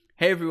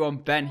Hey everyone,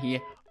 Ben here.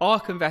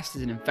 ARK Invest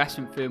is an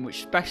investment firm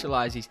which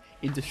specialises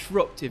in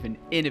disruptive and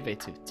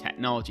innovative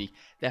technology.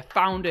 Their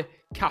founder,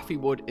 Cathie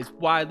Wood, is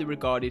widely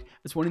regarded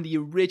as one of the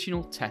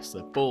original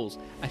Tesla bulls,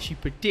 as she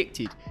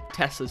predicted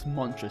Tesla's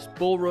monstrous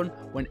bull run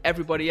when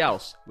everybody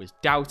else was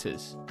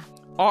doubters.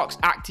 ARK's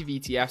active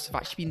ETFs have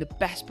actually been the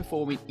best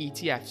performing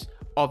ETFs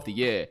of the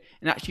year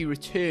and actually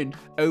returned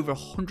over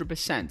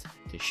 100%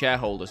 to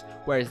shareholders,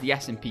 whereas the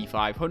S&P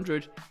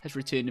 500 has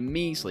returned a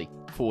measly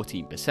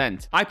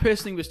 14%. I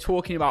personally was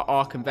talking about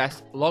ARK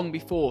Invest long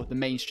before the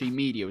mainstream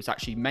media was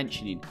actually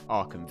mentioning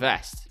ARK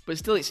Invest, but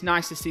still it's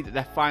nice to see that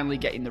they're finally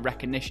getting the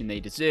recognition they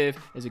deserve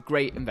as a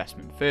great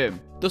investment firm.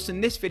 Thus in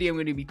this video I'm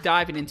going to be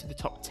diving into the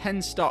top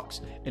 10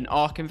 stocks in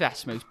ARK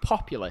Invest's most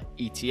popular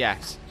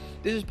ETFs.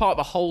 This is part of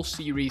a whole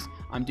series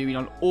I'm doing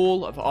on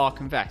all of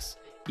ARK Invest's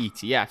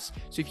ETFs.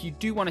 So if you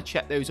do want to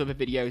check those other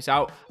videos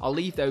out, I'll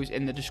leave those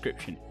in the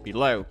description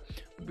below.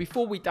 But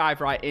before we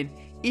dive right in,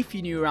 if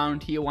you're new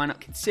around here, why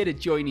not consider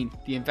joining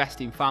the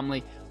investing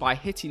family by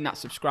hitting that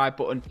subscribe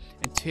button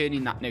and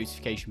turning that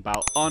notification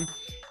bell on.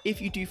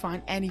 If you do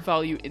find any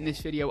value in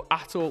this video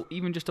at all,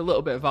 even just a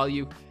little bit of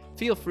value,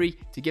 feel free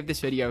to give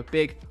this video a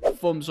big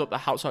thumbs up. That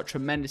helps out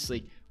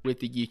tremendously with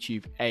the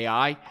YouTube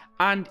AI.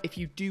 And if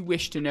you do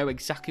wish to know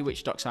exactly which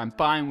stocks I'm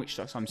buying, which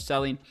stocks I'm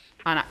selling,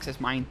 and access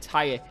my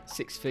entire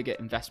six-figure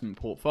investment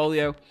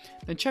portfolio,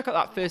 then check out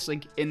that first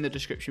link in the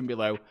description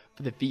below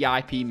for the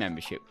VIP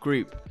membership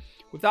group.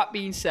 With that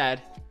being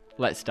said,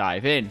 let's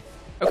dive in.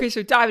 Okay,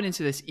 so diving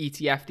into this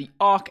ETF, the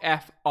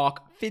ARKF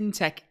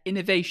FinTech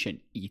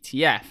Innovation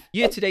ETF.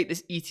 Year to date,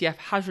 this ETF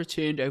has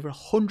returned over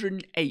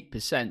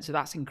 108%, so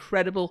that's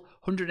incredible,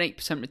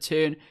 108%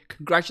 return.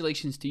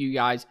 Congratulations to you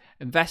guys,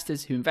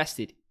 investors who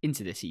invested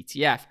into this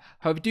ETF.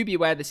 However, do be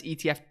aware this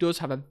ETF does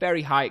have a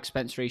very high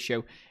expense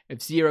ratio of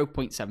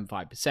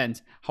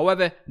 0.75%.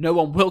 However, no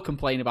one will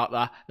complain about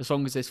that as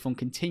long as this fund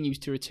continues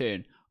to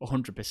return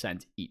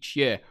 100% each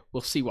year. We'll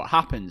see what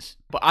happens.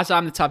 But as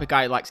I'm the type of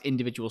guy who likes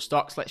individual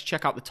stocks, let's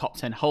check out the top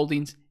 10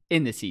 holdings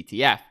in this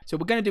ETF. So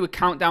we're going to do a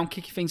countdown.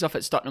 Kicking things off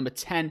at stock number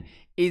 10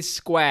 is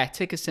Square,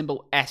 ticker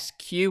symbol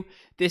SQ.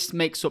 This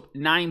makes up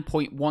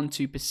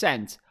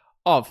 9.12%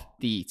 of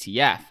the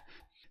ETF.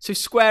 So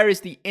Square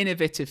is the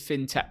innovative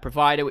fintech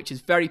provider which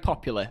is very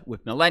popular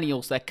with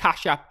millennials. Their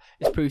Cash App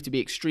has proved to be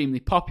extremely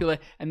popular,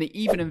 and they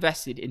even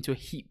invested into a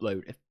heap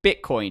load of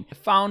Bitcoin. The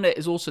founder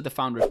is also the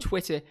founder of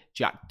Twitter,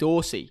 Jack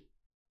Dorsey.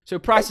 So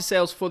price of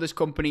sales for this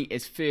company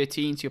is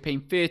 13, so you're paying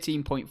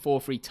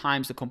 13.43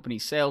 times the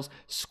company's sales.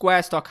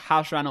 Square stock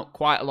has ran up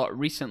quite a lot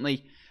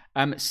recently.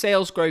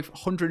 Sales growth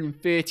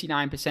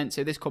 139%,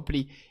 so this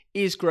company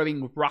is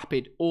growing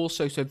rapid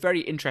also, so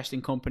very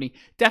interesting company,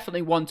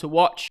 definitely one to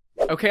watch.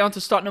 Okay, on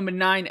to stock number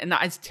 9, and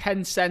that is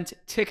Tencent,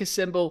 ticker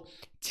symbol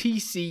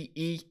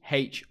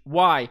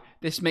TCEHY.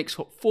 This makes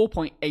up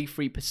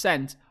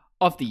 4.83%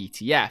 of the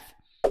ETF.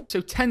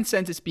 So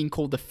Tencent has been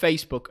called the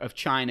Facebook of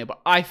China,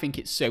 but I think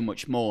it's so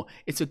much more.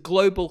 It's a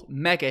global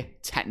mega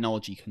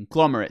technology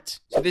conglomerate.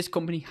 So this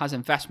company has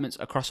investments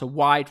across a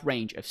wide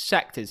range of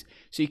sectors.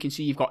 So you can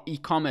see you've got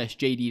e-commerce,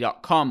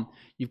 JD.com.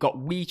 You've got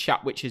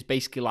WeChat, which is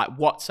basically like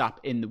WhatsApp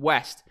in the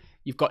West.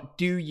 You've got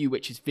Douyu,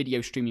 which is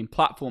video streaming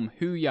platform,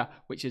 Huya,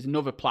 which is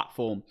another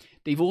platform.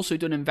 They've also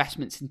done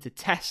investments into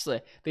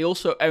Tesla. They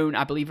also own,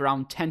 I believe,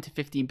 around 10 to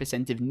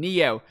 15% of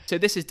NIO. So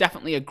this is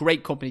definitely a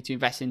great company to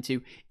invest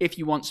into if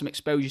you want some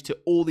exposure to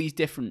all these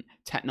different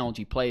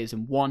technology players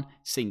in one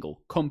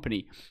single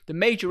company. The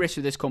major risk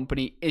with this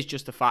company is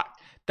just the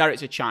fact that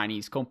it's a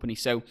Chinese company.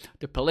 So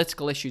the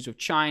political issues with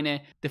China,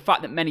 the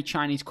fact that many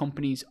Chinese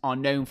companies are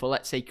known for,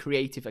 let's say,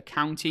 creative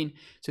accounting.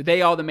 So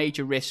they are the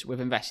major risks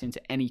with investing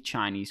into any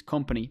Chinese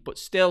company, but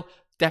still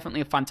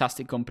definitely a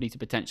fantastic company to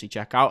potentially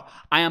check out.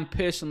 I am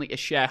personally a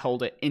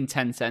shareholder in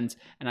Tencent,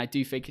 and I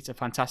do think it's a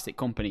fantastic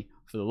company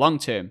for the long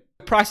term.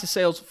 The price of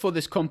sales for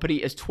this company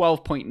is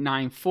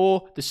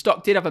 12.94. The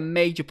stock did have a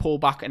major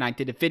pullback, and I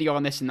did a video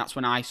on this, and that's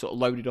when I sort of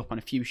loaded up on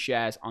a few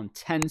shares on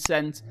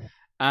Tencent.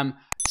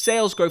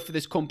 Sales growth for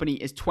this company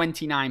is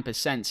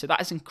 29%, so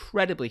that is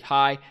incredibly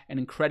high and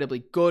incredibly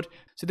good.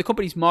 So the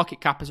company's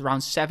market cap is around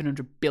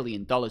 $700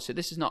 billion, so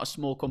this is not a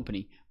small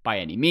company by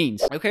any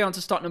means. Okay, on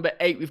to stock number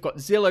 8, we've got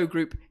Zillow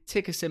Group,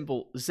 ticker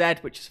symbol Z,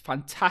 which is a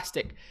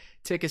fantastic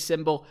ticker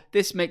symbol.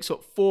 This makes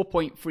up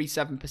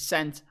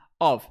 4.37%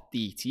 of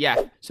the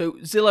ETF. So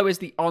Zillow is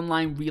the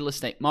online real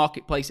estate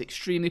marketplace,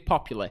 extremely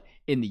popular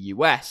in the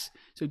US.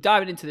 So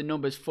diving into the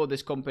numbers for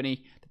this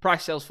company, the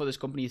price sales for this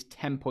company is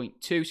 10.2,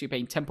 so you're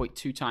paying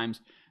 10.2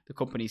 times the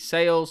company's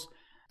sales.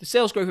 The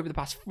sales growth over the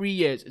past 3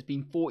 years has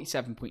been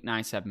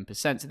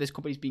 47.97%, so this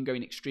company's been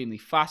going extremely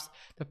fast.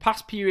 The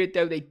past period,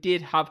 though, they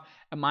did have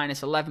a minus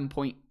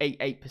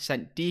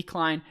 11.88%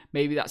 decline.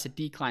 Maybe that's a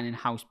decline in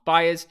house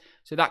buyers,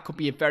 so that could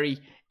be a very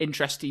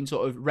interesting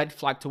sort of red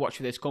flag to watch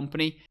for this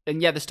company. And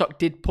yeah, the stock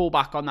did pull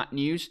back on that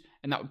news,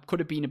 and that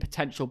could have been a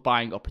potential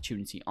buying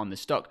opportunity on the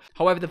stock.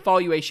 However, the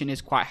valuation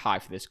is quite high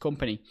for this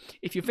company.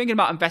 If you're thinking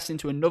about investing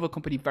into another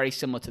company very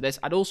similar to this,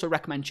 I'd also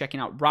recommend checking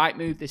out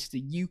Rightmove. This is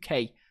the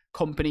UK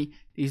company.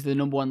 These are the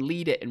number one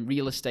leader in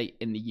real estate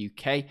in the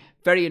UK.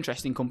 Very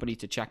interesting company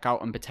to check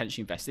out and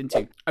potentially invest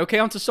into. Okay,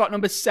 on to stock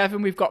number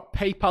 7. We've got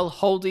PayPal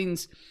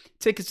Holdings,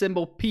 ticker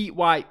symbol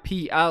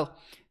PYPL.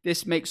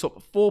 This makes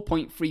up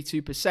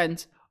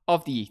 4.32%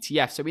 of the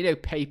ETF. So we know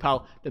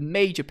PayPal, the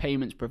major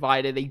payments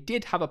provider, they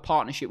did have a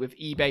partnership with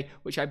eBay,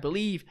 which I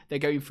believe they're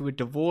going through a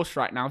divorce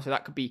right now. So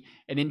that could be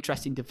an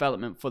interesting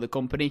development for the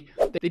company.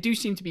 They do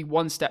seem to be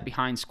one step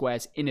behind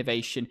Square's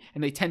innovation,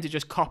 and they tend to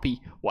just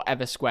copy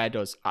whatever Square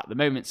does at the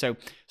moment. So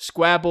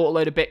Square bought a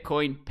load of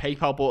Bitcoin,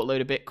 PayPal bought a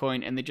load of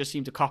Bitcoin, and they just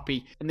seem to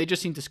copy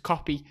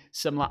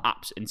similar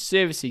apps and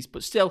services,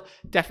 but still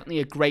definitely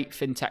a great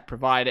fintech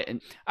provider.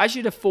 And I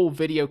actually did a full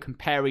video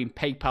comparing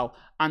PayPal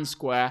and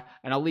Square,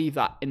 and I'll leave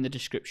that in the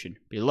description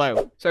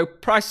below. So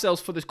price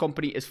sales for this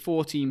company is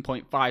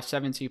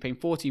 14.57, so you're paying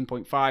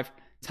 14.5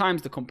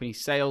 times the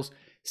company's sales.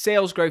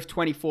 Sales growth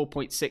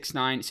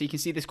 24.69, so you can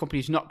see this company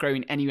is not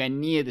growing anywhere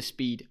near the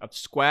speed of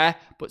Square,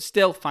 but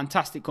still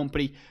fantastic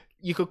company.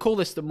 You could call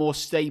this the more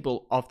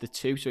stable of the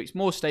two, so it's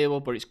more stable,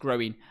 but it's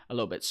growing a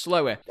little bit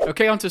slower.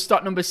 Okay, on to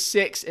stock number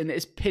 6, and it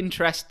is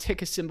Pinterest,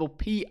 ticker symbol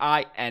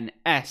PINS,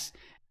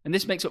 and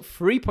this makes up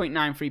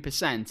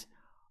 3.93%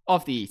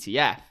 of the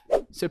ETF.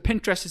 So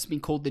Pinterest has been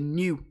called the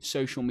new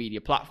social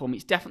media platform.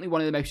 It's definitely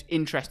one of the most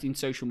interesting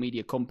social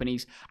media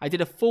companies. I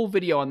did a full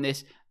video on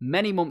this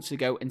many months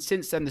ago, and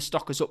since then the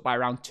stock is up by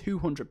around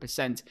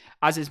 200%,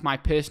 as is my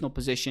personal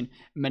position,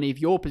 many of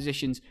your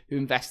positions who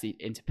invested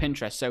into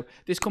Pinterest. So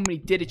this company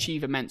did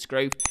achieve immense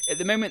growth. At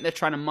the moment, they're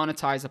trying to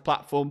monetize the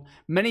platform.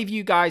 Many of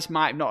you guys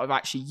might not have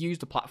actually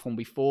used the platform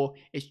before.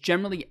 It's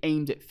generally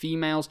aimed at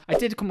females. I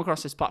did come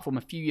across this platform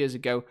a few years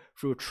ago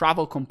through a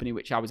travel company,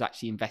 which I was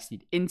actually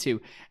invested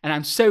into, and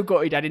I'm so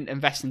gutted I didn't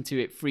invest into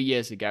it 3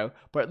 years ago,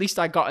 but at least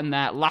I got in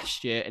there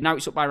last year, and now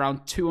it's up by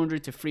around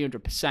 200 to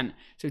 300%.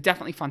 So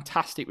definitely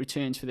fantastic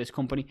returns for this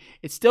company.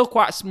 It's still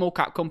quite a small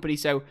cap company,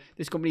 so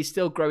this company is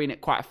still growing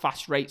at quite a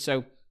fast rate.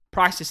 So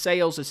price to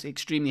sales is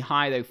extremely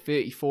high though,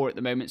 34 at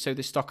the moment. So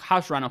the stock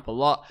has run up a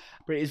lot,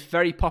 but it is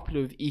very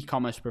popular with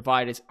e-commerce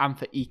providers and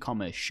for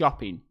e-commerce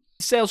shopping.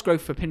 Sales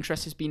growth for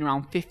Pinterest has been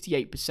around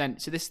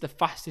 58%. So this is the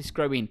fastest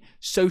growing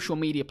social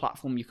media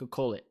platform, you could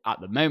call it,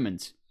 at the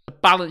moment. The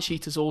balance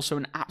sheet is also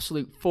an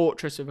absolute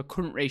fortress with a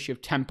current ratio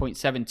of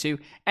 10.72.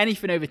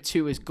 Anything over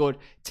 2 is good.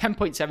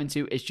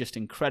 10.72 is just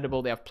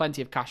incredible. They have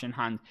plenty of cash in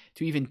hand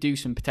to even do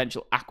some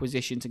potential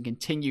acquisitions and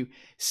continue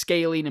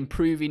scaling,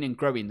 improving, and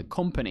growing the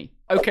company.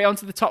 Okay, on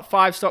to the top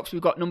 5 stocks.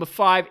 We've got number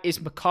 5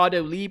 is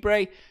Mercado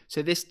Libre.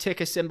 So this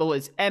ticker symbol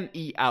is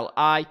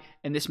MELI,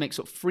 and this makes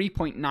up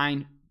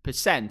 3.9%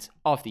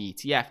 of the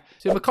ETF.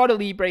 So Mercado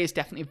Libre is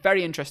definitely a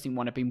very interesting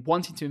one I've been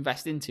wanting to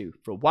invest into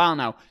for a while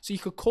now. So you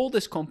could call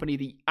this company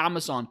the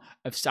Amazon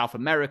of South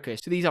America.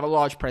 So these have a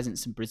large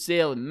presence in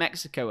Brazil and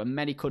Mexico and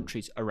many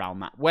countries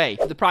around that way.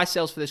 The price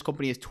sales for this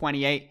company is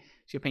 28.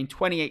 So you're paying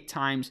 28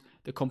 times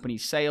the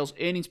company's sales.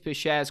 Earnings per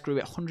share grew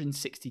at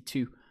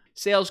 162.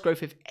 Sales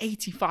growth of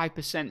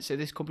 85%. So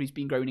this company's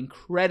been growing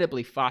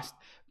incredibly fast.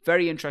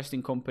 Very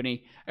interesting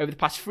company. Over the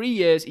past 3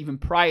 years, even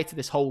prior to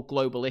this whole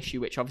global issue,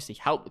 which obviously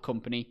helped the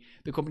company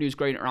was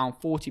growing at around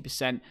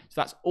 40%. So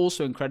that's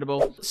also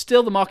incredible.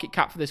 Still, the market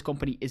cap for this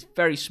company is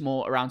very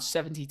small, around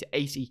 70 to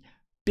 80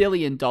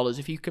 billion dollars.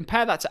 If you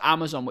compare that to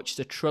Amazon, which is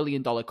a $1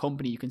 trillion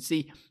company, you can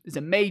see there's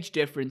a major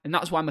difference, and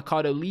that's why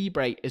Mercado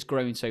Libre is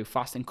growing so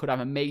fast and could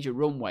have a major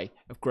runway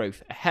of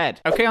growth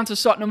ahead. Okay, on to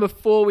stock number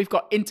 4, we've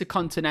got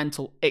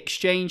Intercontinental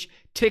Exchange,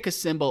 ticker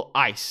symbol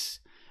ICE.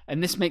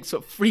 And this makes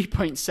up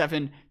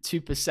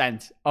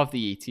 3.72% of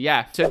the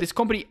ETF. So this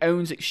company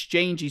owns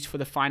exchanges for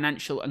the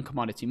financial and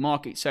commodity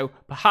market. So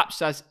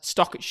perhaps as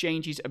stock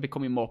exchanges are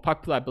becoming more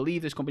popular, I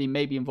believe this company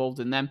may be involved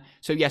in them.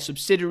 So yeah,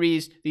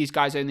 subsidiaries, these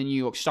guys own the New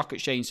York Stock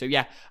Exchange. So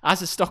yeah, as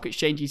the stock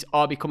exchanges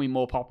are becoming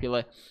more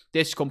popular,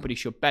 this company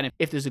should benefit.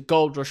 If there's a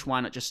gold rush, why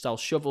not just sell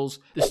shovels?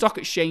 The stock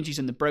exchanges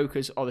and the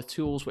brokers are the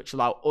tools which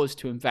allow us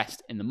to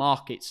invest in the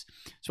markets.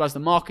 So as the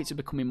markets are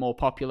becoming more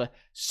popular,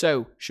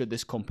 so should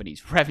this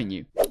company's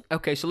revenue.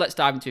 Okay, so let's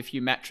dive into a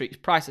few metrics.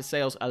 Price of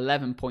sales,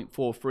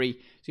 11.43. So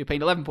you're paying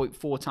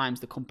 11.4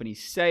 times the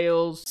company's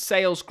sales.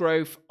 Sales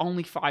growth,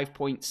 only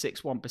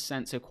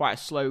 5.61%, so quite a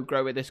slow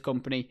grower, this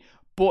company.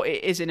 But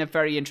it is in a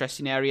very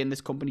interesting area, and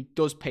this company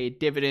does pay a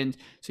dividend.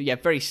 So yeah,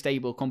 very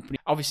stable company.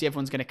 Obviously,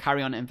 everyone's going to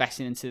carry on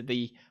investing into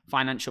the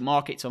financial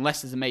markets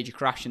unless there's a major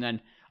crash, and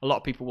then a lot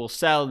of people will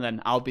sell, and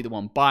then I'll be the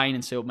one buying,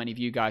 and so many of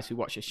you guys who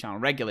watch this channel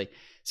regularly.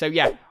 So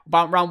yeah,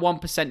 about around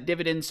 1%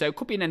 dividend, so it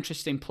could be an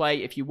interesting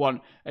play if you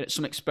want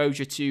some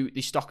exposure to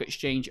the stock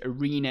exchange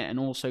arena and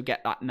also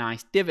get that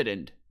nice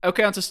dividend.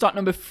 Okay, on to stock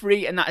number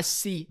 3, and that is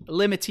Sea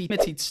Limited.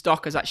 Limited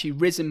stock has actually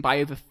risen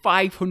by over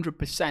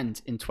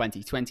 500% in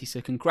 2020, so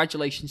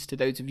congratulations to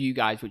those of you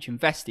guys which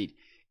invested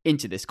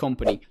into this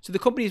company. So the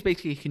company is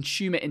basically a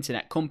consumer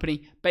internet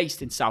company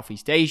based in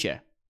Southeast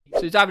Asia.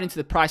 So diving into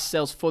the price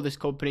sales for this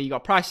company, you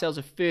got price sales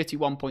of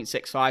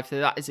 31.65, so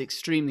that is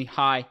extremely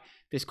high,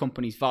 this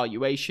company's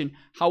valuation.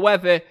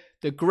 However,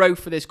 the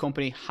growth for this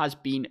company has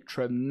been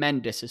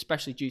tremendous,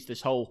 especially due to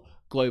this whole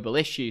global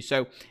issue.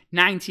 So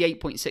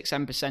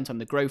 98.67% on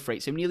the growth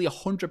rate, so nearly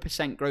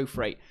 100% growth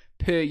rate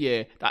per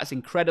year. That's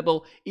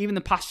incredible. Even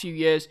the past few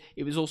years,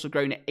 it was also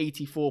growing at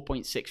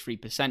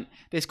 84.63%.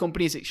 This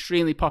company is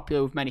extremely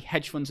popular with many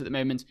hedge funds at the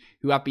moment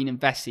who have been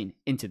investing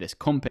into this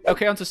company.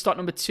 Okay, on to stock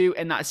number 2,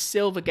 and that is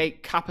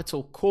Silvergate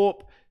Capital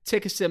Corp,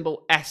 ticker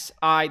symbol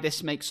SI.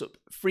 This makes up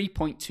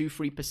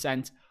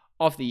 3.23%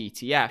 of the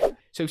ETF.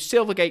 So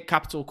Silvergate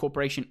Capital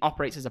Corporation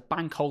operates as a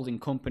bank holding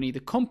company. The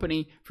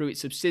company, through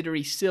its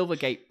subsidiary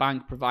Silvergate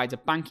Bank, provides a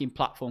banking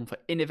platform for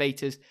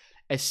innovators,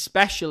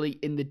 especially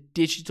in the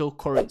digital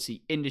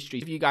currency industry.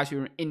 If you guys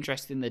who are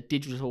interested in the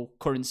digital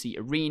currency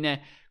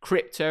arena,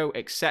 crypto,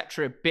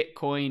 etc.,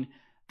 Bitcoin,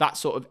 that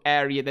sort of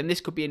area, then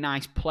this could be a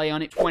nice play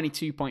on it.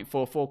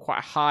 22.44, quite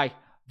a high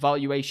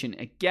valuation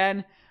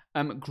again.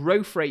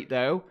 Growth rate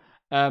though,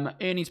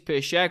 earnings per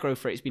share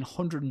growth rate has been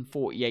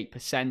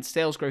 148%.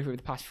 Sales growth over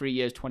the past 3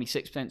 years,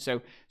 26%. So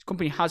this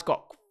company has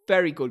got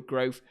very good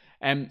growth.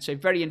 So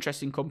very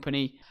interesting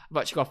company. I've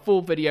actually got a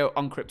full video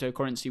on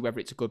cryptocurrency, whether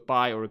it's a good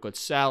buy or a good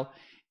sell,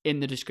 in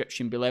the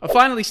description below. And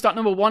finally, stock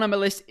number 1 on my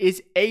list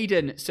is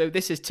Adyen. So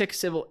this is ticker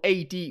symbol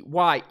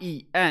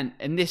ADYEN,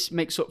 and this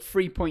makes up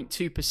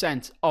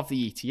 3.2% of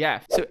the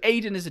ETF. So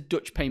Adyen is a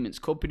Dutch payments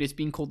company. It's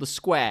been called the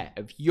Square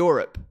of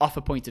Europe.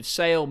 Offer point of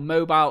sale,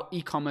 mobile,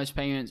 e-commerce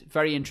payments.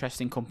 Very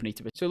interesting company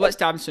to be. So let's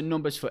dive into some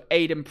numbers for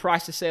Adyen.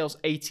 Price to sales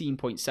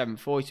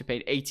 18.74. So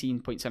paid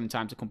 18.7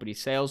 times the company's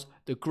sales.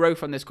 The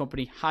growth on this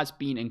company has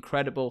been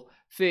incredible.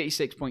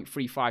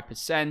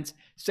 36.35%.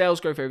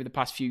 Sales growth over the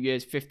past few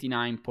years,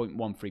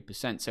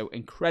 59.13%. So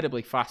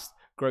incredibly fast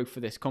growth for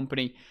this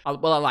company. I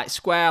like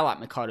Square, I like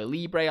Mercado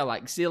Libre, I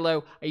like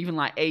Zillow, I even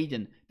like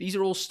Adyen. These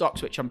are all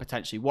stocks which I'm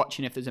potentially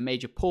watching. If there's a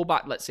major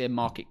pullback, let's say a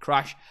market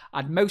crash,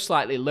 I'd most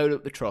likely load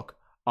up the truck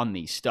on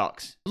these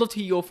stocks. I'd love to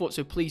hear your thoughts,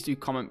 so please do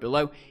comment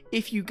below.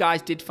 If you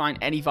guys did find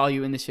any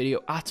value in this video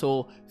at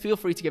all, feel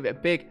free to give it a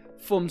big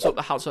thumbs up.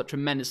 That helps out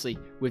tremendously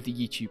with the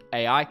YouTube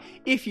AI.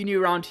 If you're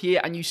new around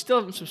here and you still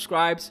haven't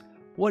subscribed,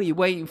 what are you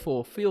waiting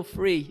for? Feel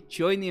free,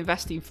 join the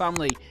investing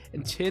family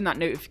and turn that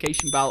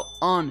notification bell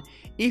on.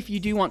 If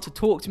you do want to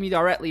talk to me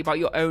directly about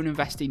your own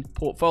investing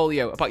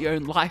portfolio, about your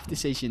own life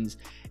decisions,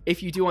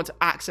 if you do want to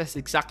access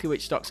exactly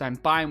which stocks I'm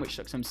buying, which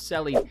stocks I'm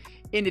selling,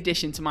 in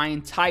addition to my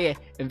entire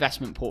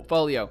investment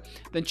portfolio,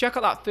 then check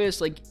out that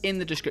first link in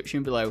the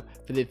description below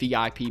for the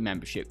VIP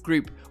membership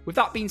group. With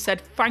that being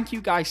said, thank you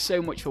guys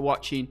so much for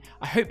watching.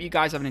 I hope you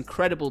guys have an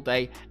incredible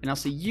day, and I'll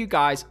see you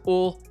guys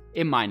all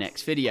in my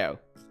next video.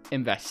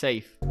 Invest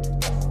safe.